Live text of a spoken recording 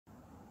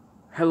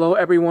Hello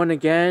everyone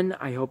again.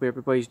 I hope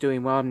everybody's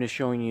doing well. I'm just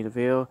showing you the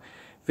view.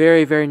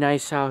 Very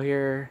nice out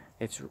here.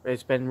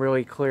 It's been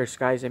really clear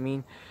skies.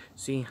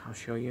 See, I'll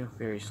show you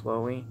very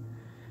slowly.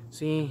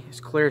 See, it's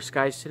clear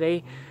skies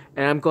today,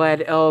 and I'm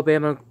glad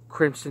Alabama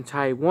Crimson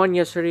Tide won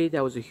yesterday.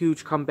 That was a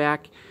huge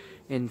comeback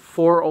in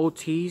 4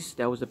 OTs.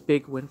 That was a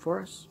big win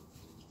for us.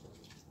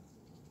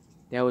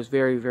 That was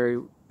very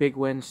big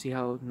win. See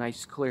how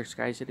nice clear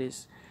skies it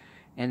is,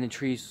 and the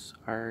trees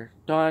are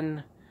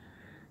done.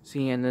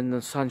 See, and then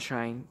the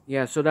sunshine.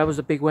 Yeah, so that was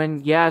a big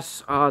win. Yes,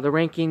 the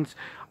rankings.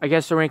 I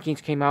guess the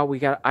rankings came out.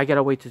 I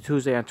gotta wait till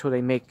Tuesday until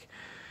they make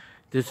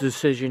this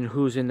decision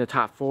who's in the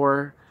top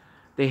 4.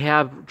 They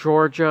have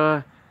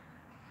Georgia,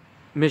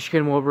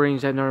 Michigan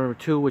Wolverines at number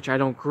 2, which I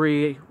don't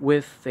agree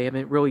with. They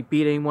haven't really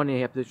beat anyone. They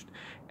have this,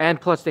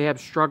 and plus they have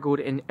struggled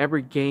in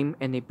every game,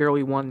 and they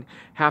barely won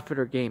half of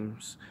their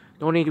games.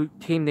 The only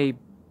team they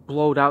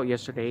blowed out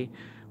yesterday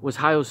was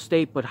Ohio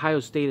State, but Ohio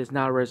State is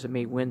not a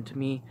resume win to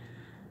me.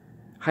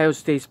 Ohio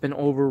State's been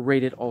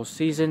overrated all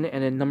season.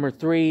 And then number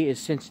 3 is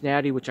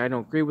Cincinnati, which I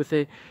don't agree with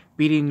it.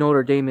 Beating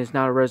Notre Dame is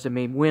not a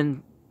resume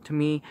win to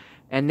me.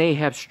 And they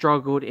have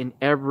struggled in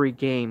every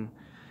game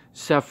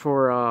except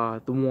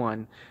for the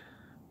one.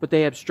 But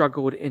they have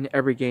struggled in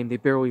every game. They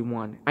barely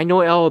won. I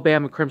know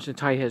Alabama Crimson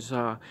Tide has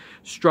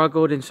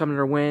struggled in some of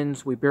their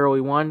wins. We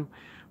barely won.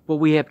 But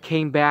we have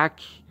came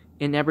back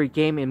in every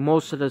game. And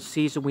most of the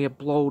season we have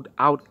blown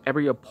out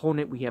every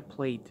opponent we have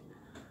played.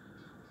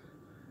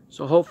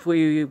 So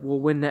hopefully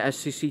we'll win the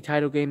SEC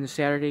title game this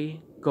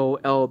Saturday. Go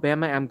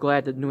Alabama. I'm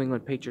glad the New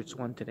England Patriots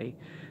won today.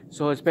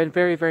 So it's been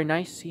very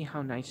nice. See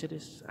how nice it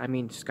is? I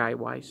mean,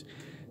 sky-wise.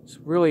 It's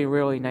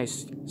really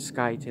nice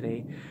sky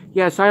today.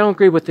 Yeah, so I don't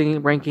agree with the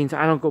rankings.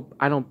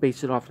 I don't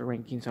base it off the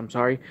rankings. I'm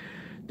sorry.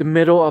 The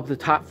middle of the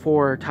top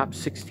 4, top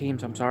 6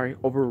 teams, I'm sorry,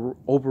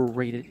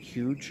 overrated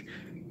huge.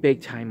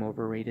 Big time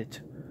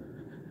overrated.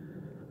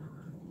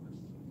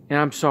 And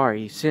I'm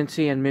sorry,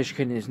 Cincy and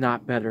Michigan is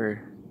not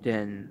better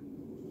than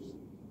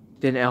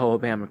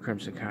Alabama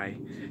Crimson Tide.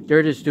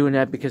 They're just doing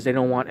that because they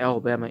don't want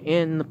Alabama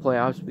in the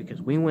playoffs because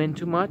we win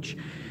too much.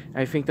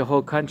 I think the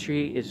whole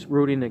country is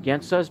rooting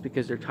against us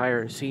because they're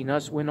tired of seeing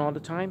us win all the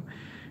time.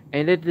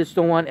 And they just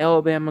don't want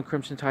Alabama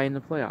Crimson Tide in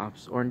the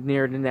playoffs or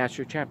near the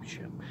national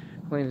championship.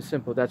 Plain and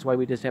simple. That's why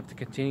we just have to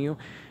continue.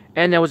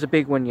 And that was a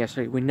big win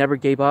yesterday. We never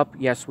gave up.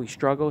 Yes, we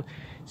struggled.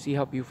 See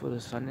how beautiful the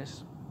sun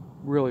is?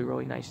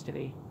 Really nice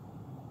today.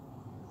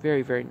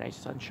 Very nice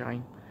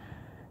sunshine.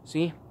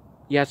 See?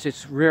 Yes,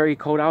 it's very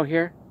cold out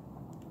here,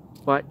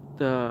 but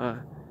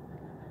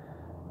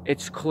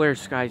it's clear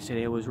skies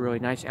today. It was really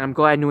nice, and I'm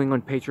glad New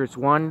England Patriots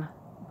won.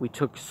 We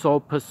took sole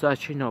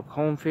possession of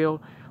home field.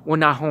 Well,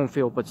 not home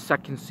field, but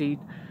second seed.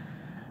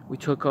 We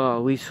took at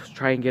least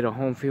try and get a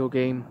home field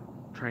game,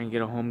 try and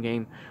get a home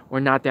game.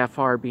 We're not that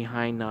far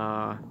behind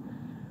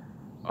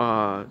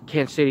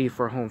Kansas City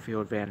for home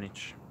field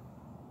advantage.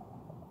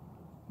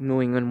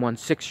 New England won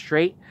 6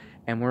 straight,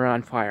 and we're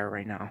on fire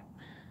right now.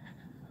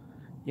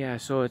 Yeah,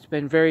 so it's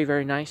been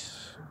very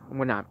nice.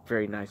 Well, not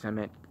very nice. I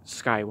meant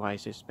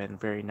sky-wise. It's been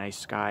very nice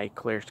sky,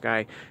 clear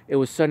sky. It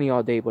was sunny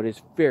all day, but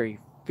it's very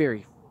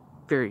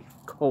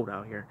cold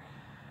out here.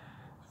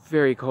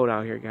 Very cold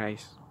out here,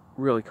 guys.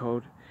 Really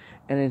cold.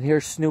 And then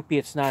here's Snoopy.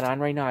 It's not on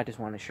right now. I just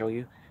want to show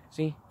you.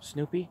 See?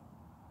 Snoopy?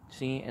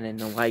 See? And then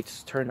the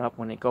lights turn up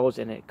when it goes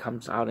and it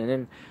comes out. And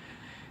then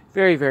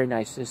very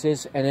nice this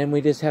is. And then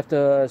we just have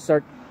to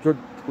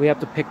we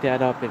have to pick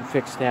that up and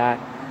fix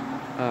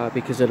that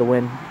because of the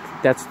wind.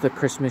 That's the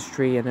Christmas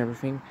tree and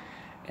everything.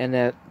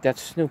 And that's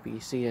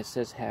Snoopy. See, it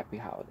says Happy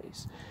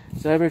Holidays.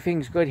 So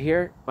everything's good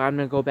here. But I'm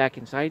going to go back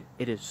inside.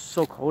 It is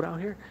so cold out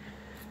here.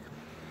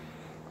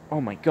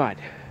 Oh my God.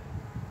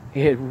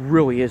 It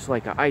really is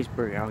like an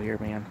iceberg out here,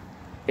 man.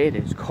 It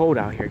is cold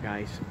out here,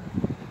 guys.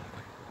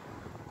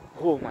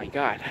 Oh my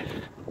God.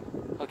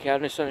 Okay,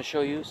 I'm just going to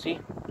show you. See?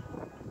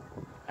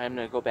 I'm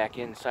going to go back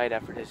inside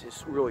after this.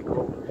 It's really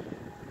cold.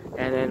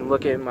 And then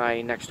look at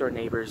my next door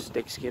neighbor's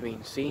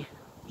Thanksgiving. See?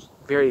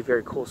 Very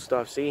cool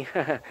stuff. See?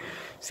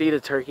 See the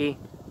turkey?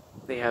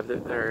 They have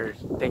their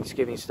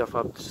Thanksgiving stuff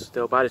up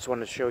still, but I just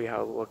wanted to show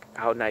you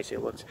how nice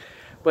it looks.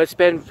 But it's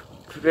been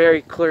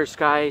very clear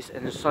skies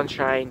and the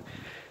sunshine.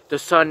 The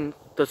sun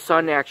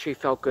actually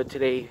felt good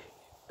today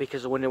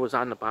because when it was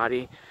on the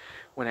body,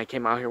 when I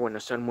came out here, when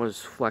the sun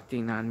was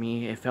reflecting on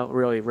me, it felt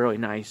really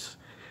nice.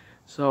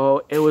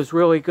 So it was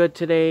really good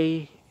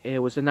today. It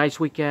was a nice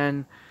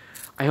weekend.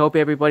 I hope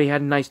everybody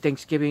had a nice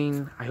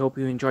Thanksgiving. I hope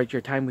you enjoyed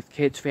your time with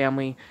kids,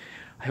 family.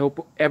 I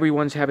hope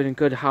everyone's having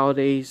good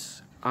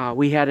holidays.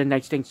 We had a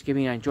nice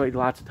Thanksgiving. I enjoyed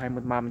lots of time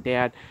with Mom and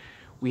Dad.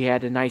 We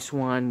had a nice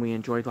one. We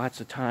enjoyed lots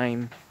of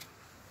time.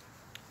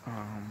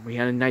 We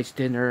had a nice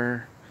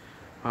dinner.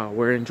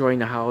 We're enjoying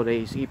the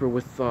holidays, even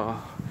with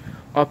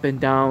up and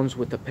downs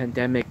with the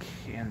pandemic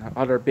and the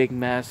other big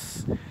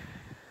mess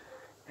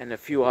and a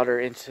few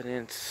other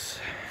incidents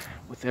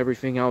with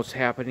everything else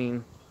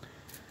happening.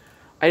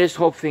 I just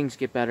hope things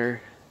get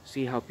better.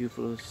 See how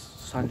beautiful the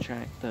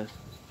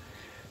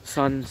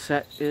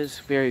sunset is.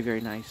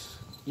 Very nice.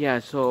 Yeah,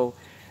 so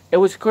it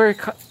was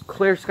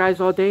clear skies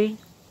all day.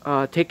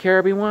 Take care,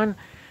 everyone.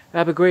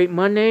 Have a great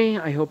Monday.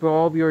 I hope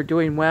all of you are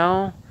doing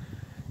well.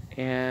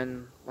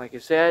 And like I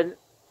said,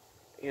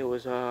 it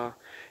was a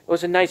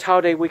nice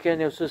holiday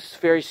weekend. It was just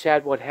very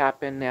sad what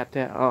happened at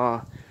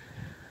the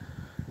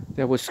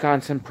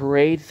Wisconsin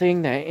parade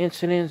thing. That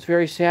incident is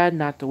very sad.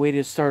 Not the way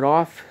to start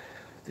off.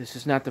 This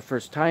is not the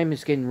first time.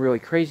 It's getting really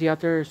crazy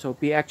out there. So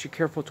be extra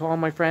careful to all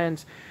my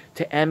friends.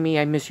 To Emmy,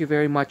 I miss you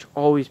very much.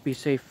 Always be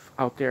safe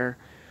out there.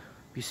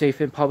 Be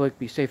safe in public.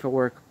 Be safe at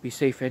work. Be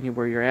safe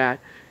anywhere you're at.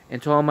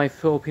 And to all my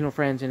Filipino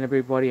friends and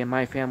everybody in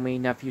my family,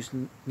 nephews,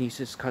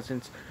 nieces,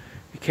 cousins,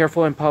 be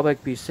careful in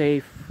public. Be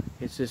safe.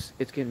 It's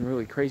getting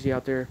really crazy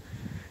out there.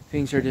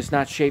 Things are just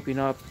not shaping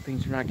up.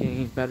 Things are not getting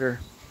any better.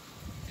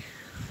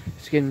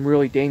 It's getting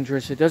really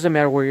dangerous. It doesn't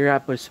matter where you're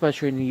at, but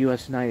especially in the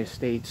United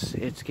States,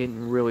 it's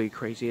getting really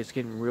crazy. It's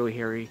getting really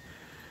hairy.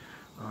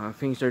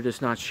 Things are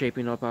just not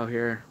shaping up out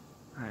here.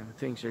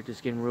 Things are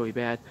just getting really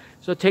bad.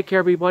 So take care,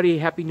 everybody.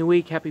 Happy New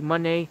Week. Happy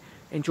Monday.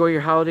 Enjoy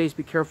your holidays.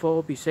 Be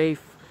careful. Be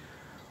safe.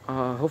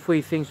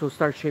 Hopefully things will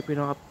start shaping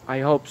up. I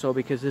hope so,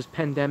 because this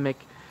pandemic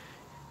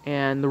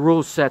and the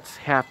rule sets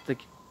have to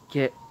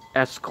get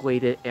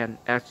escalated and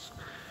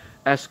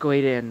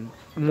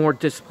more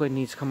discipline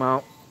needs to come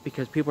out,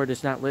 because people are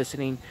just not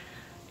listening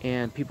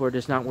and people are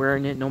just not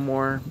wearing it no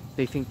more.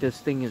 They think this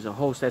thing is a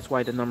hoax. That's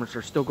why the numbers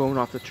are still going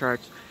off the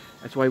charts.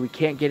 That's why we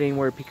can't get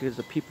anywhere, because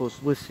of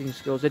people's listening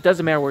skills. It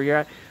doesn't matter where you're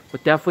at,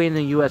 but definitely in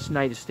the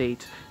United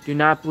States, do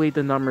not believe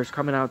the numbers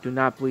coming out. Do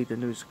not believe the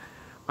news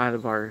out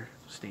of our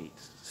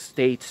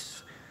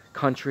states,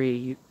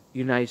 country,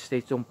 United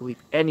States. Don't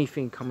believe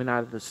anything coming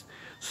out of the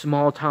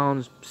small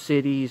towns,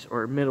 cities,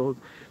 or middle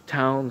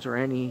towns, or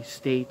any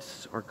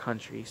states or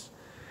countries.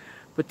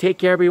 But take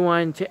care,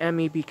 everyone. To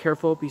Emmy, be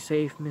careful, be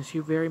safe. Miss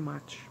you very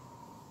much.